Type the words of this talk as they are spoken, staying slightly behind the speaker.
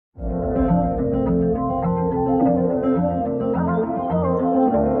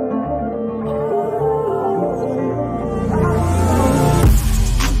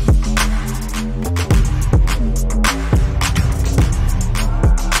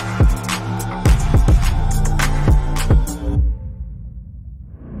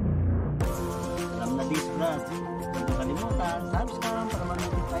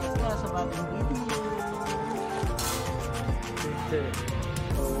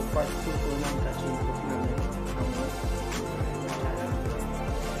part 2 po ng catching cook namin.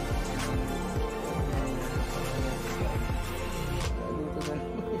 Luto na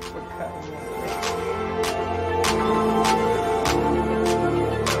yung pagkain natin.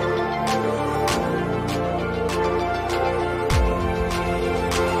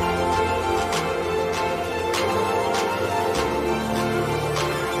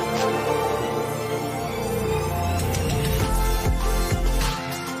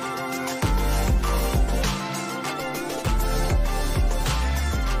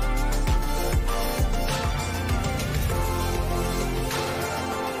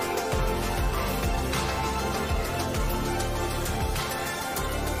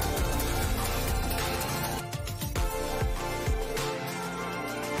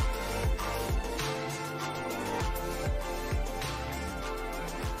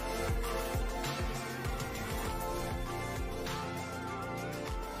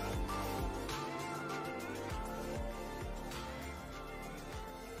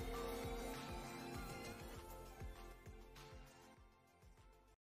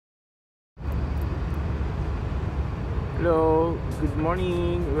 Hello, good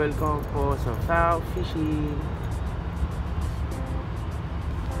morning. Welcome po sa Fau Fishing.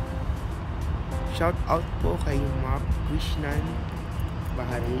 Shout out po kay Milkfish ng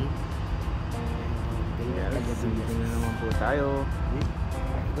Bahrain. Dito na naman po tayo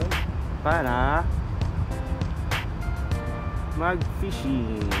para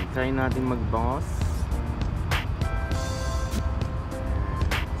mag-fishing. Try natin magbangos.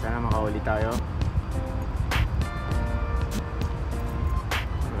 Sana makahuli tayo.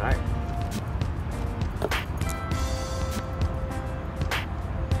 Alright.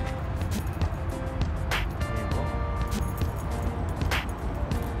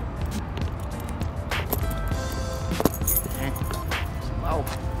 Ayan po. Wow.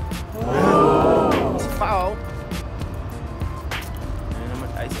 Fau. Ayan naman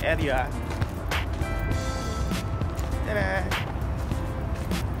tayo sa area. Tada.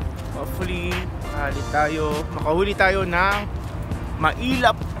 Hopefully makahuli tayo ng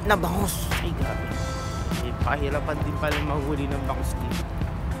mailap na bangus. Ay grabe, pahirapan din pala mahuli ng bangus dito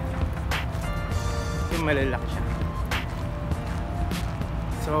kasi malalaki siya.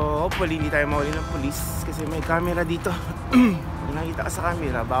 So hopefully hindi tayo mahuli ng pulis kasi may camera dito. Kung nakita ka sa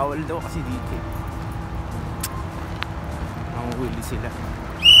camera, bawal daw kasi dito mahuhuli sila.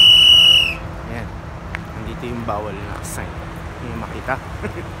 Ayan, nandito yung bawal na sign, yung makita.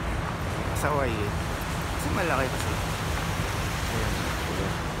 Kasaway kasi malaki kasi.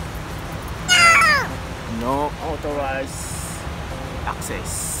 No authorized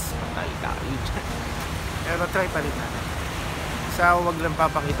access. Patay tayo dyan. Pero try pa rin natin. Sa huwag lang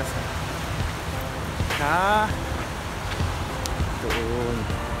papakita sa doon.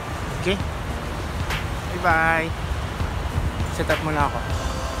 Okay? Bye bye. Set up muna ako.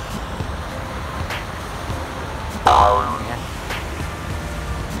 Ayan.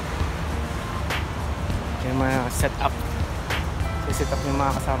 Kaya mga set up. Set up yung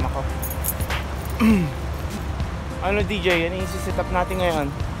mga kasama ko. Ano DJ, yan yung set up natin ngayon?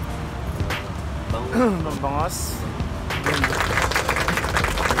 Bangos.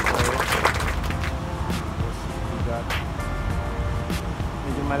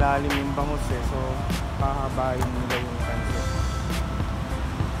 Medyo malalim yung bangus so pahabain nila yung cancel.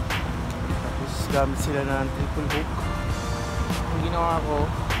 Tapos gamit sila ng triple hook. Ang ginawa ko,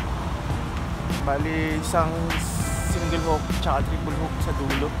 bali isang single hook tsaka triple hook sa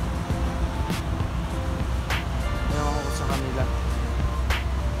dulo. Ewan ko sa kanila.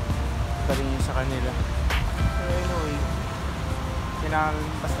 Ito rin yung sa kanila. So anyway, kailangan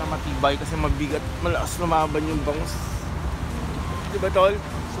basta matibay kasi mabigat, malakas lumaban yung bangus. Diba tol?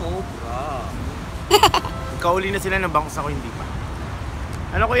 Sobra. Kauli na sila ng bangus, ako hindi pa.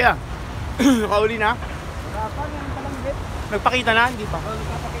 Ano kuya? Kauli na? Wala pa, yan palanggit. Nagpakita na? Hindi pa? Oo,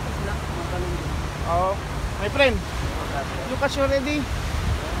 nagpapakita sila. Oo. My friend, Lucas, you ready?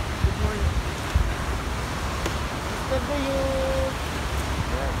 Good morning. Mr. Buyo.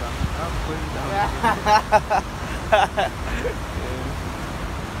 Up and down.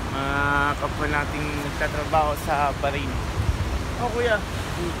 Mga kapwa nating nagtatrabaho sa Bahrain. Oh kuya,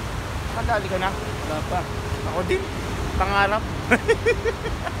 nakadali ka na? Wala pa. Ako din, pangarap.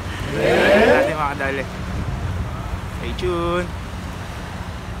 Hindi natin makadali. Stay tuned.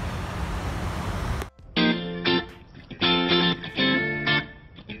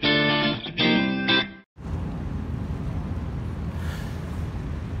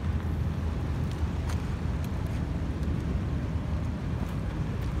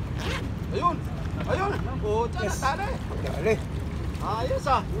 Ayun! Ayun! Oh, dyan, Yes. natali! Dali. Ayos! Ayos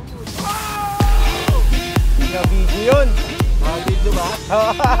ah! Na-video yun! Na-video ba?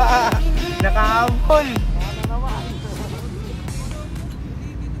 Naka-ampol!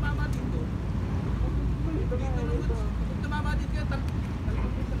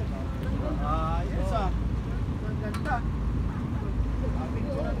 Ayos ah! Ganda!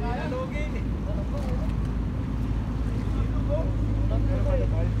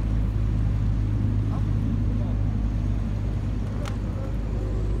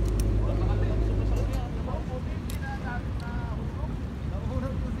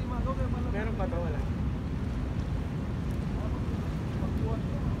 Meron pa to, wala.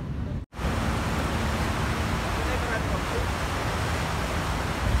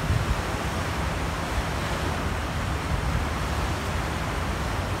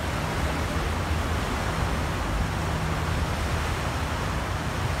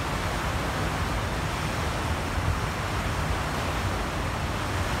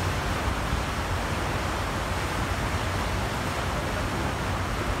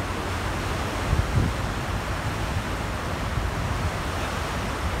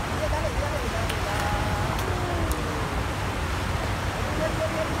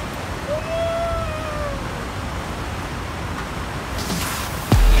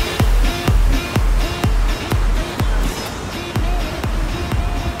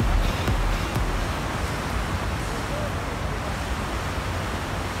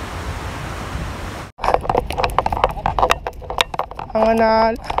 Ang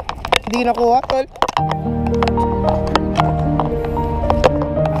anal, hindi nakuha tol.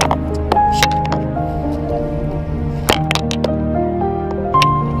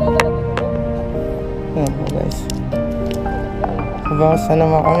 Guys, abang sana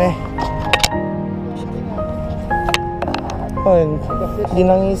naman kami. Oh,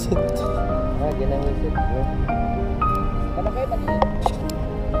 ginangisit. Ginangisit.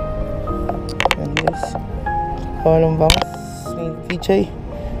 Yan guys, walang bangas. PJ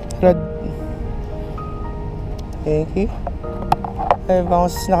Rod. Thank you. Ay,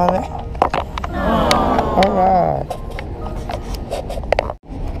 bangus na kami. Alright.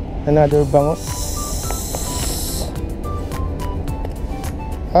 Another bangus.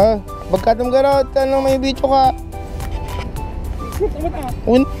 Ah, pagkatam garot, anong may bicho ka?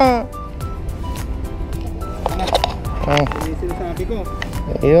 Una. Sinasabi ko.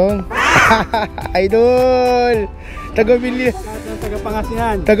 Ayun. Idol. Taga-Villas.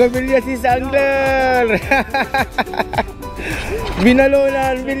 Taga-Pangasinan. Taga-Villasis Angler.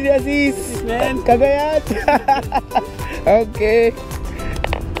 Binalonan, Villasis. Cagayan. Okay.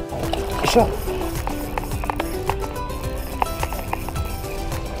 Isa.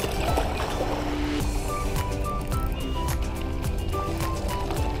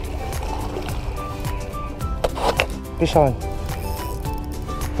 Fish on.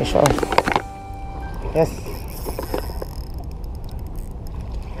 Fish on. Yes.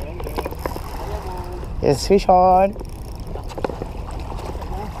 Yes, fish on.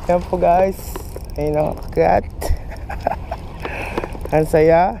 Yan po guys. Ayun ang kagat. Ang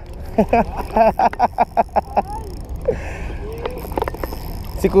saya.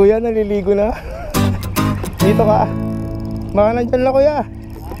 Si kuya naliligo na. Dito ka. Baka nandyan na kuya.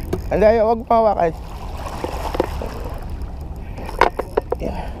 Andayo, huwag mawakan.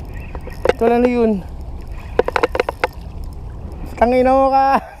 Ito lang na yun. Tangina mo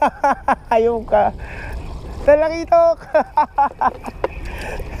ka. Ayaw ka. Talakitok.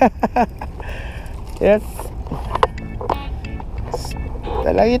 Yes.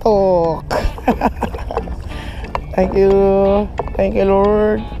 Talakitok. Thank you. Thank you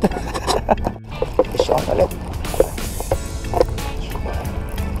Lord. Isyo ulit.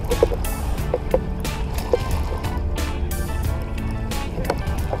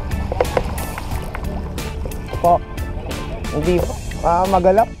 Po. Hindi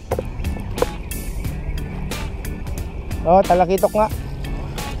magalap. Oh, talakitok nga.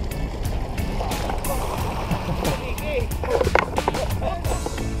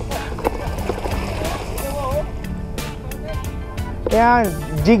 Yan,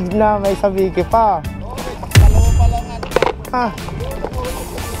 jig na may sabiki pa. Ah.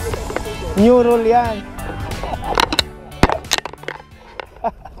 New rule yan.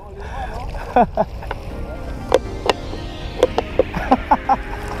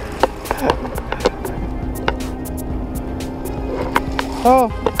 Oh.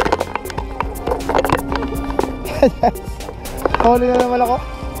 Huli na naman ako.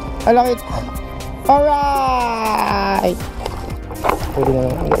 Alakit. Alright. Huli na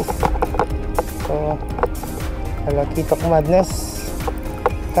naman guys. So, Talakitok madness.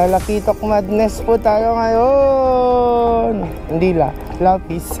 Talakitok madness po tayo ngayon. Hindi la.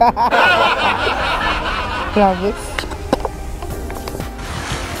 Lapis. Lapis.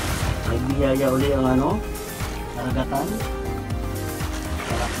 Nagbiyaya uli ang ano? Karagatan.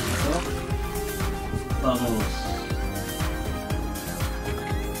 Lapis ito. Bangus.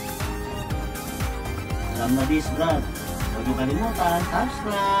 Alam na this, Brad. Huwag mo kalimutan,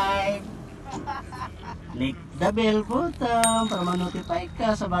 subscribe. Click the bell button para ma-notify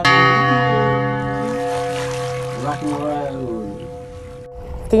ka sa bagong video. Rock and roll.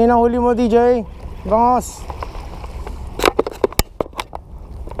 Tingin ang huli mo, DJ. Bangos.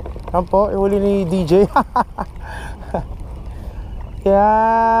 Yan po, ihuli ni DJ.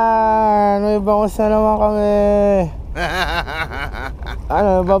 Yan, may bangos na naman kami.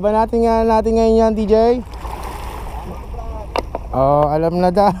 Ano, baba natin ngayon yan, DJ. Oh, alam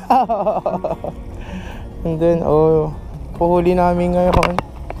na daw. And then, oh, puhuli namin ngayon.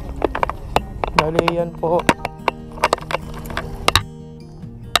 Dali yan po.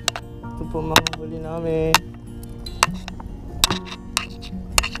 Ito po mga huli namin.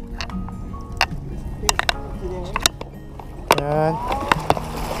 Yan.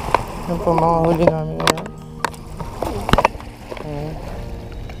 Yan po mga huli namin ngayon.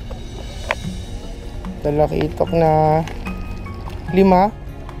 Talakitok na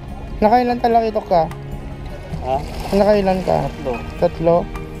 5. Nakailan talakitok ka? Ha? Nakailan ka? 3.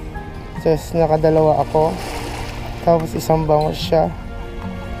 Tapos nakadalawa ako. Tapos isang bangos siya.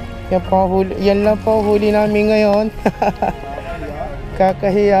 Yan lang po huli namin ngayon.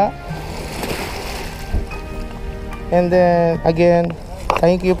 Kakahiya. And then again,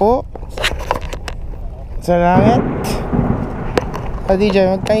 thank you po sa langit.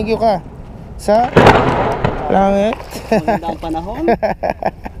 DJ, mag-thank you ka sa langit. Magandang panahon.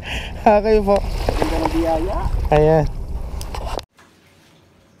 Okay po. Magandang biyaya. Ayan.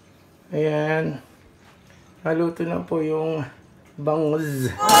 Ayan. Naluto na po yung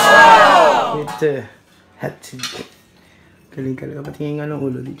bangus. Wow! With hatchet. Galing-galing. Patingin nga ng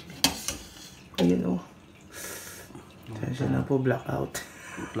ulo, DJ. Ayan o. Siya na po, blackout.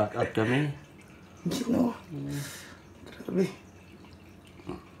 Blackout kami. Hindi no. Grabe.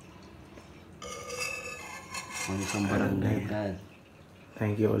 Ang isang barangay, Brad.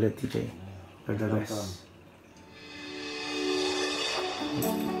 Thank you ulit, DJ. For the rest.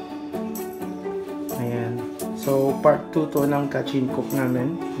 Ayan. So, part 2 to ng kachin cook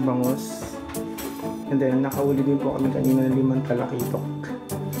namin. Bangus. And then, nakauli din po kami kanina ng 5 talakitok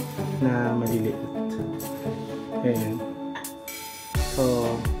na maliliit. Ayan.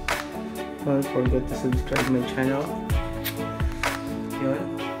 So, don't forget to subscribe my channel. Yun.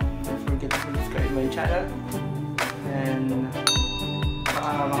 Don't forget to subscribe my channel. And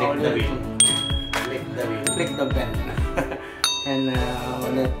click the bell. And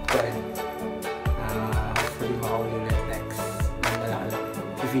ulit ko rin. Hopefully makaulit ulit next.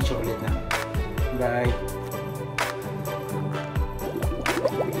 I-feature ulit na. Bye!